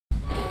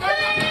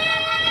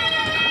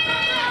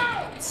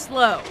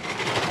slow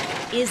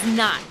is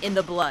not in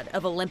the blood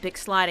of Olympic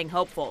sliding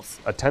hopefuls.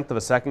 A tenth of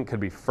a second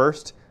could be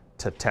first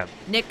to 10th.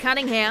 Nick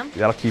Cunningham,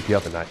 That'll keep you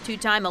up at night.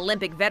 two-time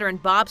Olympic veteran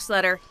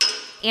bobsledder,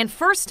 and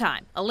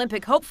first-time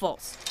Olympic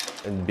hopefuls.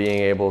 And being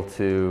able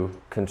to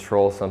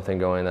control something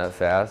going that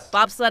fast,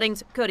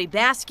 Bobsledding's Cody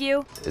Basque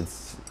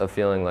it's a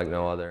feeling like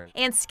no other.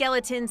 and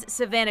Skeleton's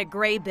Savannah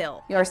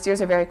Graybill Our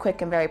steers are very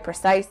quick and very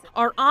precise.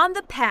 are on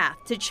the path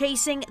to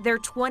chasing their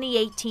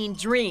 2018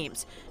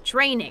 dreams,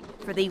 training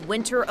for the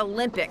Winter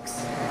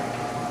Olympics.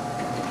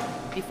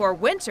 Before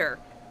winter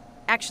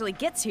actually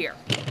gets here.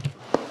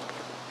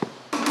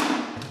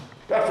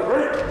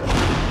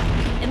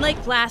 In Lake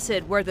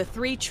Placid, where the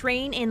three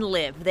train and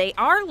live, they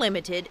are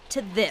limited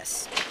to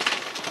this: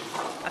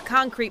 a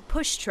concrete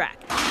push track,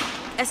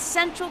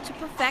 essential to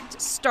perfect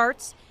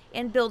starts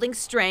and building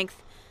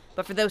strength.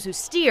 But for those who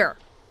steer,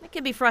 it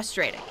can be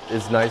frustrating.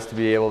 It's nice to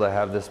be able to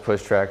have this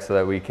push track so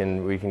that we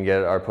can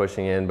get our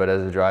pushing in, but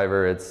as a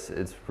driver, it's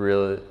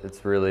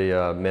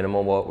really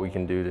minimal what we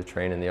can do to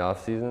train in the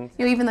off season.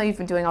 Even though you've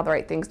been doing all the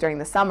right things during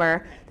the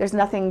summer, there's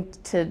nothing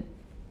to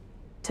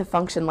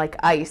function like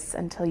ice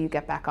until you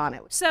get back on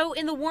it. So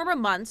in the warmer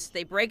months,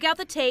 they break out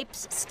the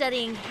tapes,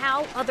 studying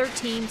how other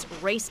teams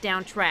race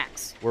down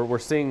tracks. We're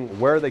seeing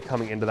where are they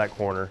coming into that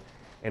corner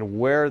and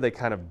where are they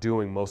kind of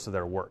doing most of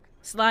their work.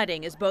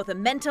 Sliding is both a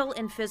mental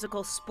and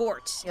physical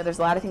sport. There's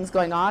a lot of things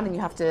going on, and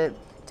you have to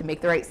make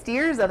the right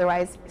steers,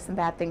 otherwise some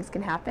bad things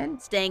can happen.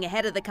 Staying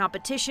ahead of the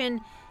competition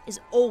is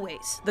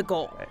always the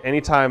goal.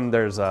 Anytime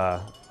there's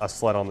a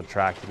sled on the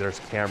track, there's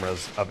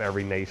cameras of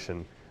every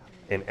nation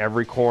in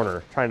every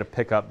corner trying to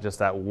pick up just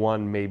that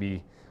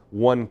maybe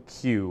one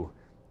cue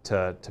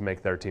to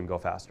make their team go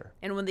faster.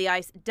 And when the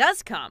ice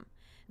does come,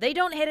 they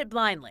don't hit it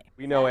blindly.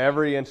 We know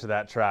every inch of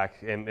that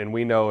track, and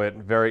we know it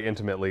very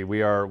intimately.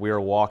 We are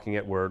walking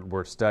it,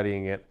 we're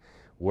studying it,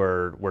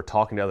 we're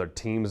talking to other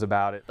teams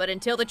about it. But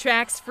until the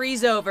tracks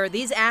freeze over,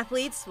 these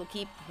athletes will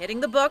keep hitting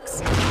the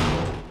books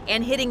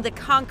and hitting the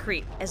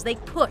concrete as they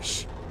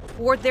push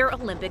toward their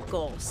Olympic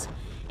goals.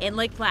 In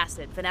Lake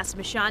Placid, Vanessa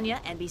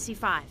Mishanya,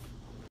 NBC5.